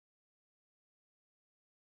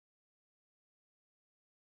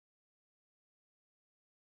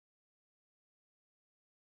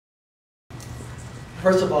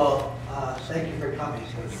First of all, thank you for coming.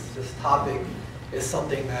 This topic is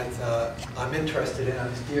something that I'm interested in,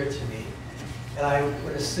 it's dear to me. And I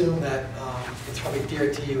would assume that it's probably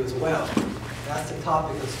dear to you as well. That's the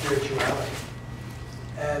topic of spirituality.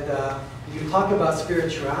 And you talk about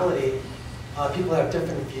spirituality, people have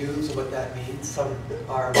different views of what that means. Some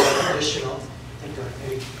are more traditional, think of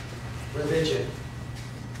maybe religion.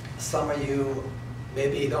 Some of you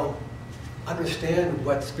maybe don't understand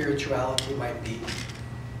what spirituality might be.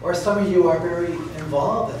 Or some of you are very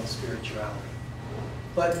involved in spirituality.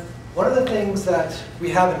 But one of the things that we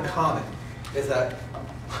have in common is that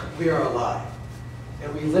we are alive.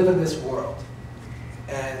 And we live in this world.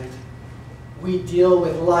 And we deal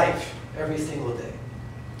with life every single day.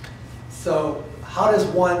 So how does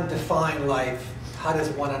one define life? How does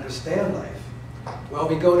one understand life? Well,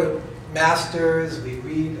 we go to masters, we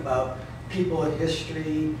read about people in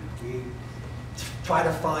history, we try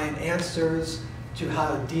to find answers to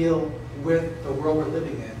how to deal with the world we're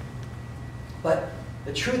living in. But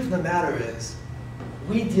the truth of the matter is,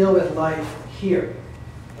 we deal with life here,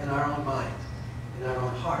 in our own mind, in our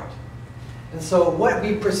own heart. And so what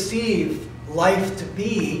we perceive life to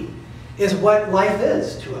be is what life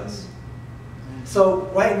is to us. So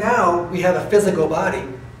right now, we have a physical body,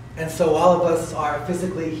 and so all of us are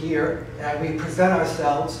physically here, and we present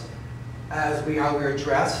ourselves as how we're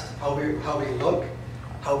dressed, how we look,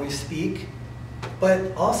 how we speak.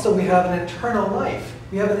 But also we have an internal life.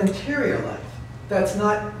 We have an interior life that's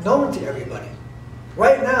not known to everybody.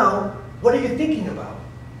 Right now, what are you thinking about?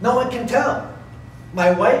 No one can tell.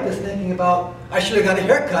 My wife is thinking about, I should have got a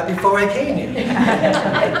haircut before I came here.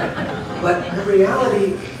 But in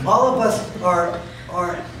reality, all of us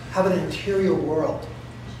have an interior world.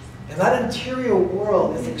 And that interior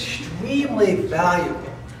world is extremely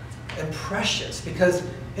valuable and precious because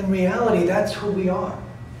in reality, that's who we are.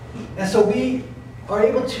 And so we are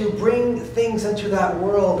able to bring things into that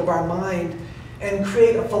world of our mind and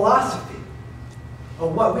create a philosophy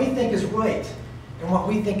of what we think is right and what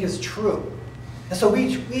we think is true. And so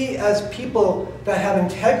we as people that have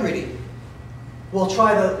integrity will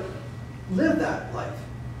try to live that life.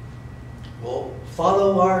 We'll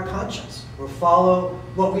follow our conscience. We'll follow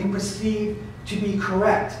what we perceive to be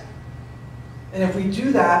correct. And if we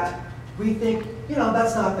do that, we think, you know,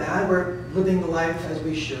 that's not bad. We're living the life as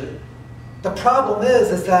we should. The problem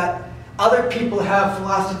is that other people have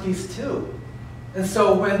philosophies too. And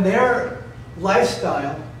so when their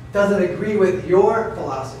lifestyle doesn't agree with your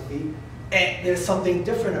philosophy, there's something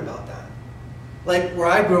different about that. Like where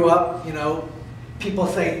I grew up, you know, people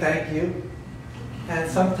say thank you. And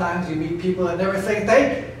sometimes you meet people that never say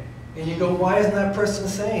thank you. And you go, why isn't that person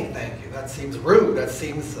saying thank you? That seems rude. That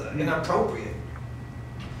seems inappropriate.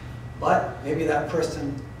 But maybe that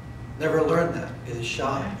person never learned that, is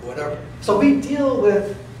shy, or whatever. So we deal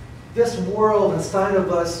with this world inside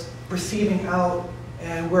of us perceiving out,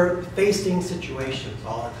 and we're facing situations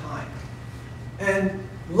all the time. And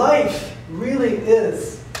life really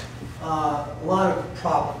is a lot of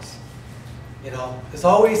problems. You know, there's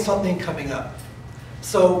always something coming up.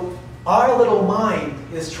 So our little mind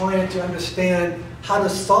is trying to understand how to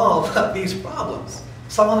solve these problems.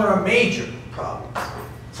 Some of them are major problems.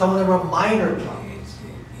 Some of them are minor problems.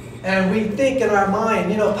 And we think in our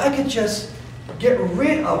mind, you know, if I could just get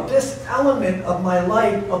rid of this element of my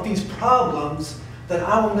life, of these problems, then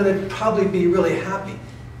I'm going to probably be really happy.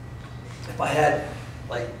 If I had,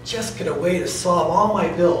 like, just get a way to solve all my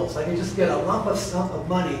bills, I could just get a lump of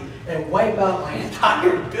money and wipe out my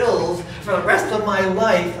entire bills for the rest of my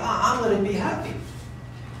life, I'm going to be happy.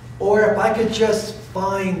 Or if I could just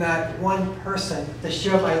find that one person to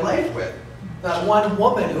share my life with, that one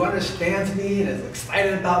woman who understands me and is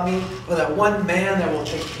excited about me, or that one man that will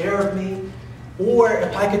take care of me, or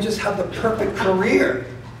if I could just have the perfect career,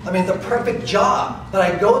 I mean the perfect job that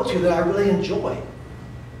I go to that I really enjoy.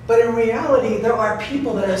 But in reality, there are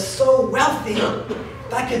people that are so wealthy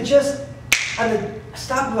that could just, at the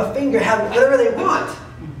snap of a finger, have whatever they want,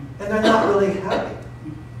 and they're not really happy.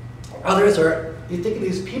 Others are, you think of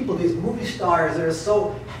these people, these movie stars that are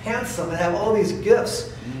so handsome and have all these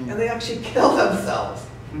gifts, and they actually kill themselves.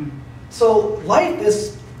 So life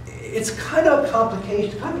is, it's kind of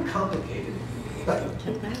complicated.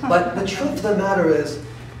 But the truth of the matter is,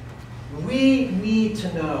 we need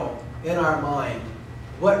to know in our mind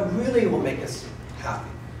what really will make us happy,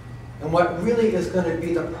 and what really is going to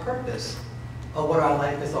be the purpose of what our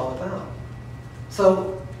life is all about.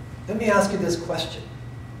 So let me ask you this question.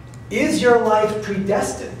 Is your life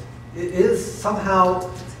predestined? Is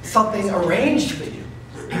somehow something arranged for you?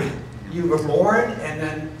 You were born and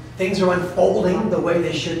then things are unfolding the way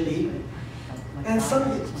they should be? And in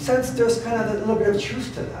some sense, there's kind of a little bit of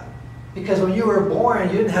truth to that. Because when you were born,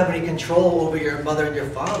 you didn't have any control over your mother and your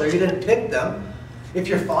father. You didn't pick them. If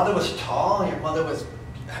your father was tall, your mother was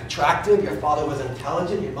attractive, your father was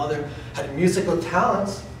intelligent, your mother had musical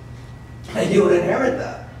talents, and you would inherit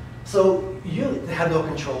that. So you had no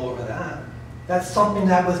control over that. That's something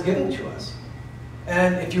that was given to us.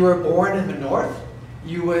 And if you were born in the north,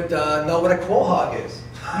 you would know what a quahog is.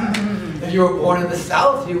 If you were born in the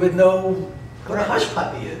south, you would know what a hush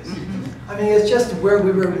puppy is. I mean, it's just where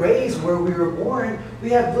we were raised, where we were born,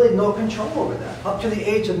 we have really no control over that. Up to the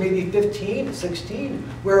age of maybe 15, 16,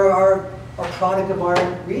 we're a product of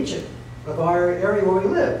our region, of our area where we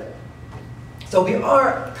live. So we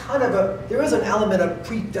are kind of there is an element of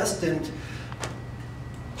predestined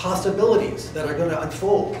possibilities that are going to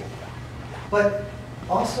unfold. But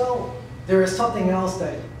also, there is something else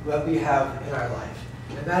that we have in our life,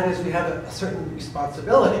 and that is we have a certain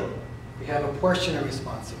responsibility. We have a portion of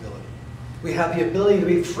responsibility. We have the ability to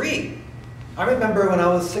be free. I remember when I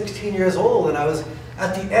was 16 years old and I was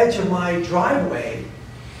at the edge of my driveway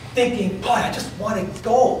thinking, boy, I just want to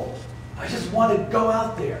go. I just want to go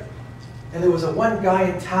out there. And there was one guy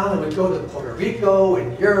in town that would go to Puerto Rico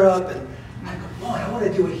and Europe, and I go, boy, I want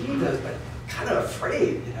to do what he does, but kind of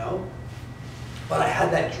afraid, you know. But I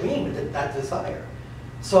had that dream, that desire.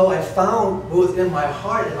 So I found what was in my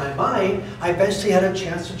heart and my mind. I eventually had a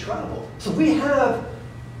chance to travel. So we have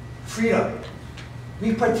freedom.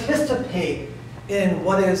 We participate in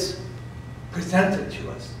what is presented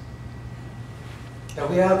to us. That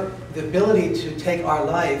we have the ability to take our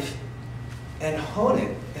life and hone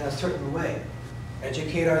it in a certain way.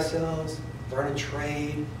 Educate ourselves, learn a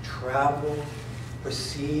trade, travel,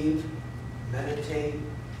 perceive, meditate.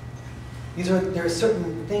 There are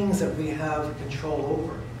certain things that we have control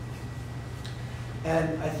over.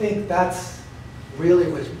 And I think that's really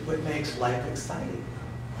what makes life exciting,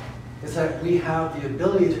 is that we have the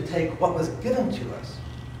ability to take what was given to us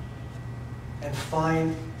and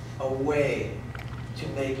find a way to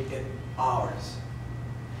make it ours.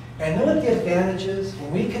 And one of the advantages,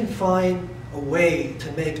 when we can find a way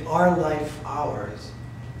to make our life ours,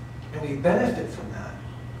 and we benefit from that,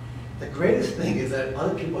 the greatest thing is that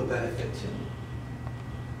other people benefit too.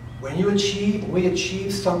 When we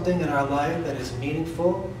achieve something in our life that is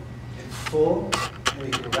meaningful and full, and we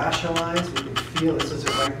can rationalize, we can feel this is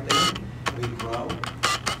the right thing, we grow,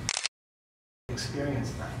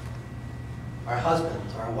 experience that. Our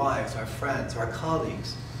husbands, our wives, our friends, our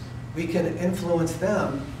colleagues, we can influence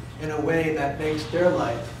them in a way that makes their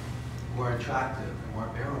life more attractive and more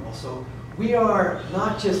bearable. So we are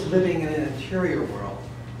not just living in an interior world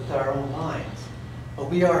with our own minds, but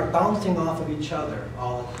we are bouncing off of each other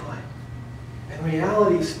all the time. In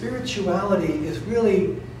reality, spirituality is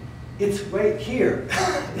really, it's right here.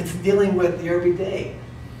 It's dealing with the everyday.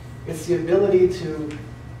 It's the ability to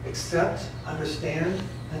accept, understand,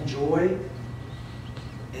 enjoy,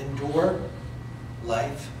 endure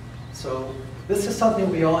life. So this is something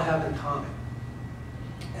we all have in common.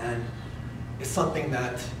 And it's something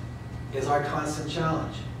that is our constant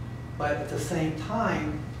challenge. But at the same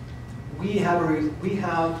time, we have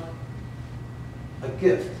a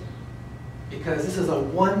gift, because this is a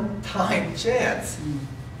one-time chance.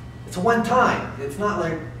 It's a one-time. It's not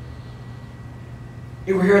like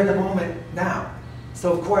we're here at the moment now.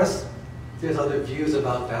 So of course, there's other views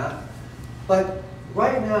about that. But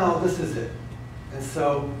right now, this is it. And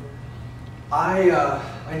so I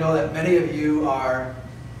know that many of you are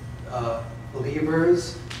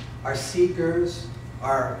believers, are seekers,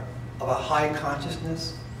 are of a high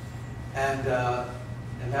consciousness, and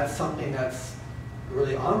that's something that's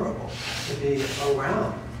really honorable, to be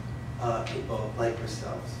around people like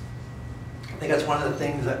yourselves. I think that's one of the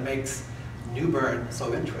things that makes New Bern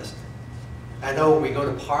so interesting. I know when we go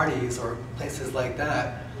to parties or places like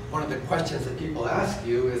that, one of the questions that people ask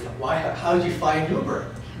you is, how did you find New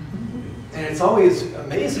Bern? And it's always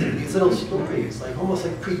amazing, these little stories, like almost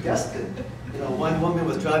like predestined. You know, one woman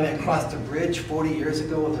was driving across the bridge 40 years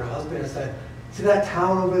ago with her husband and said, see that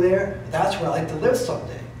town over there? That's where I'd like to live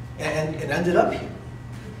someday. And it ended up here.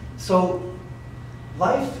 So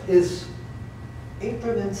life is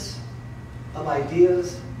increments of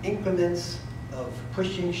ideas, increments of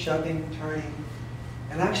pushing, shoving, turning.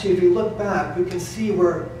 And actually, if you look back, we can see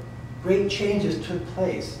where great changes took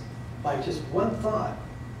place by just one thought,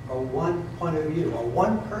 or one point of view, or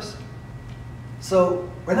one person. So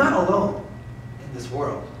we're not alone in this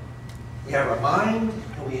world. We have our mind,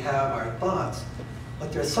 and we have our thoughts,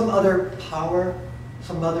 but there's some other power,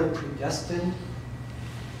 some other predestined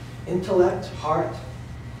intellect, heart,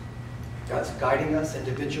 that's guiding us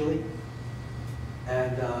individually.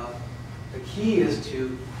 And The key is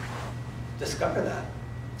to discover that,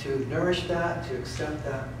 to nourish that, to accept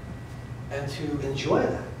that, and to enjoy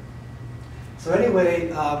that. So anyway,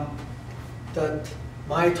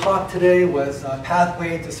 my talk today was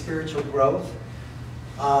Pathway to Spiritual Growth.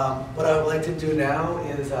 What I would like to do now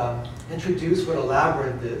is introduce what a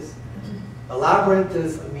labyrinth is. A labyrinth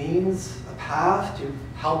is a means, a path to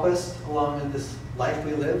help us along in this life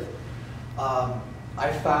we live.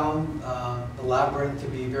 I found the labyrinth to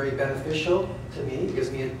be very beneficial to me. It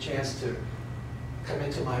gives me a chance to come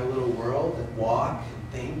into my little world and walk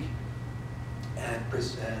and think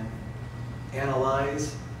and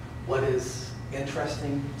analyze what is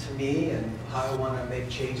interesting to me and how I want to make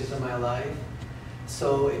changes in my life.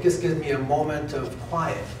 So it just gives me a moment of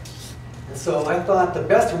quiet. And so I thought the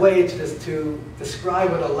best way to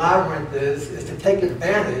describe what a labyrinth is to take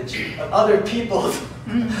advantage of other people's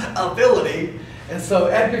ability. And so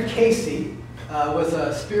Edgar Cayce was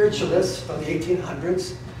a spiritualist from the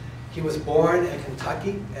 1800s. He was born in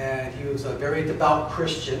Kentucky, and he was a very devout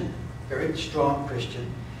Christian, very strong Christian.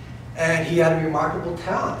 And he had a remarkable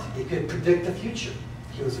talent. He could predict the future.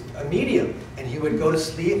 He was a medium, and he would go to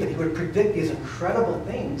sleep and he would predict these incredible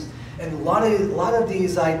things. And a lot of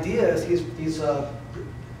these ideas,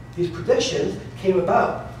 these predictions came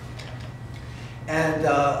about. And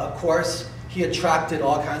of course, he attracted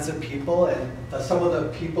all kinds of people, and some of the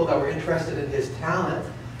people that were interested in his talent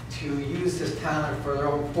to use his talent for their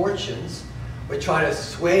own fortunes would try to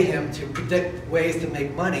sway him to predict ways to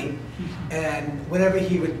make money. And whenever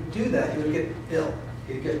he would do that, he would get ill.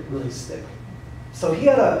 He'd get really sick. So he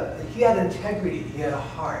had integrity, he had a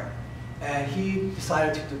heart, and he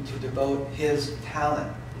decided to devote his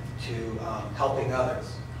talent to helping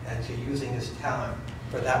others and to using his talent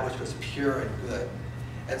for that which was pure and good.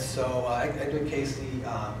 And so Edgar Cayce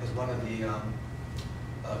is one of the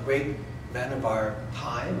great men of our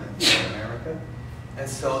time in America. And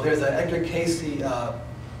so there's an Edgar Cayce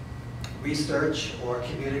research or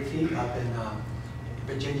community up in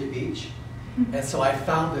Virginia Beach. And so I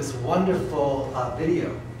found this wonderful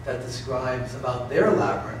video that describes about their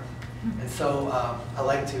labyrinth. And so I'd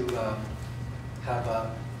like to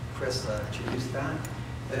have Chris introduce that.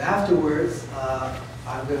 Then afterwards,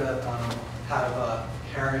 I'm going to have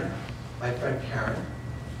Karen, my friend Karen,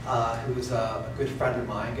 who's a good friend of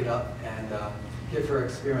mine, get up and give her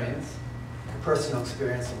experience, her personal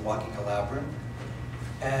experience of walking a labyrinth.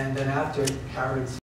 And then after Karen's